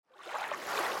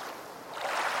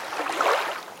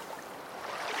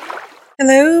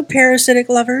Hello, parasitic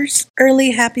lovers. Early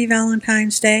happy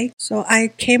Valentine's Day. So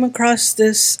I came across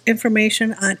this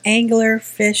information on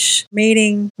anglerfish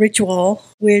mating ritual,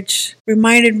 which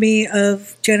reminded me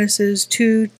of Genesis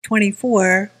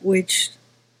 2:24, which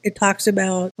it talks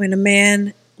about when a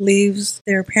man leaves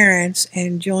their parents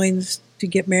and joins to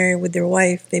get married with their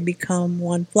wife, they become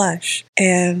one flesh.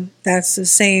 And that's the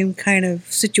same kind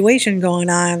of situation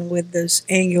going on with this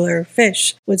angular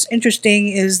fish. What's interesting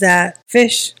is that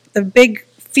the big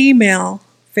female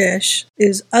fish,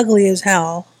 is ugly as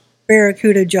hell.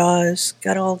 Barracuda jaws,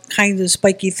 got all kinds of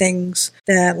spiky things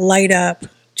that light up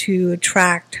to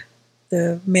attract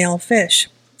the male fish.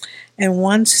 And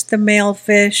once the male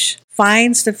fish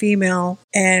finds the female,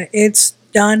 and it's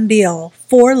done deal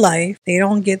for life. They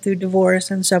don't get to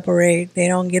divorce and separate. They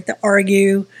don't get to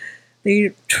argue.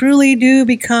 They truly do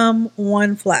become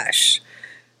one flesh,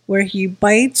 where he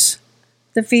bites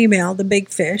the female, the big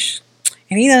fish,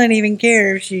 and he doesn't even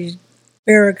care if she's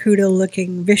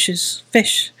barracuda-looking vicious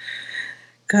fish,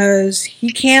 because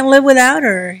he can't live without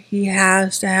her. He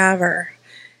has to have her.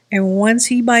 And once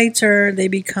he bites her, they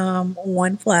become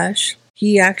one flesh.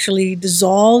 He actually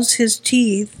dissolves his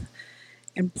teeth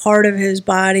and part of his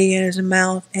body and his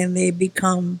mouth, and they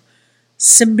become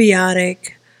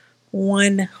symbiotic,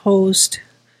 one host,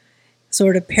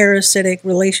 sort of parasitic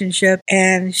relationship.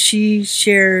 And she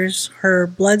shares her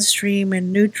bloodstream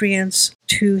and nutrients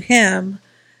to him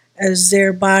as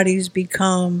their bodies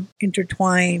become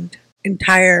intertwined,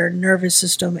 entire nervous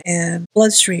system and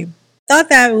bloodstream. Thought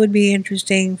that would be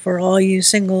interesting for all you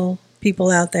single people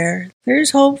out there.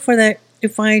 There's hope for that, to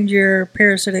find your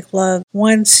parasitic love.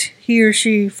 Once he or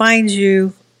she finds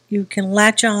you, you can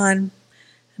latch on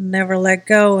and never let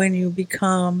go, and you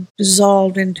become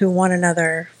dissolved into one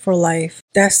another for life.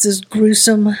 That's this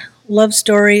gruesome love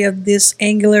story of this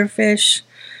angular fish.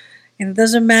 And it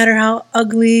doesn't matter how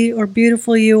ugly or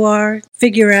beautiful you are,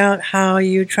 figure out how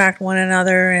you attract one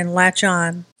another and latch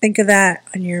on. Think of that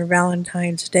on your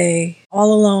Valentine's Day,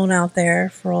 all alone out there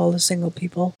for all the single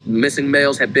people. Missing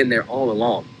males have been there all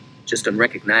along, just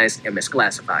unrecognized and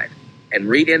misclassified. And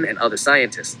Regan and other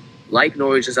scientists, like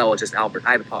Norwegian zoologist Albert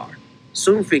Idapar,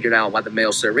 soon figured out why the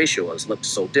male serratios looked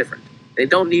so different. They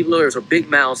don't need lures or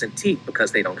big mouths and teeth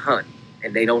because they don't hunt,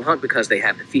 and they don't hunt because they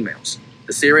have the females.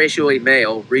 The serratioid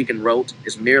male, Regan wrote,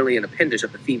 is merely an appendage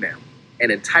of the female,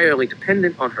 and entirely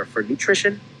dependent on her for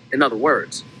nutrition. In other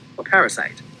words, a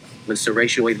parasite. When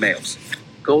serratioid males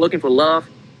go looking for love,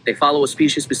 they follow a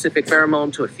species-specific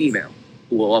pheromone to a female,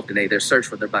 who will often aid their search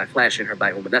for her by flashing her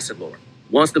bioluminescent lure.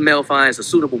 Once the male finds a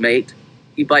suitable mate,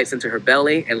 he bites into her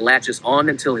belly and latches on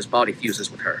until his body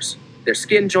fuses with hers. Their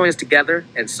skin joins together,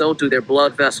 and so do their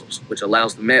blood vessels, which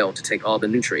allows the male to take all the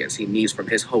nutrients he needs from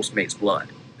his host mate's blood.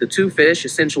 The two fish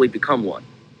essentially become one,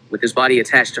 with his body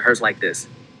attached to hers like this.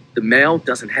 The male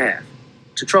doesn't have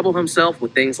to trouble himself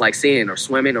with things like seeing or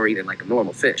swimming or eating like a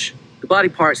normal fish. The body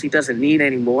parts he doesn't need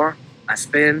anymore, like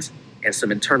fins and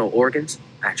some internal organs,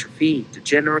 atrophy,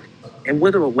 degenerate, and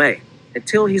wither away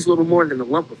until he's little more than a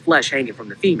lump of flesh hanging from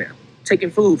the female, taking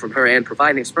food from her and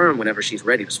providing sperm whenever she's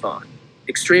ready to spawn.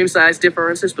 Extreme size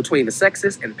differences between the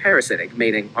sexes and parasitic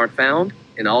mating aren't found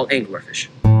in all anglerfish.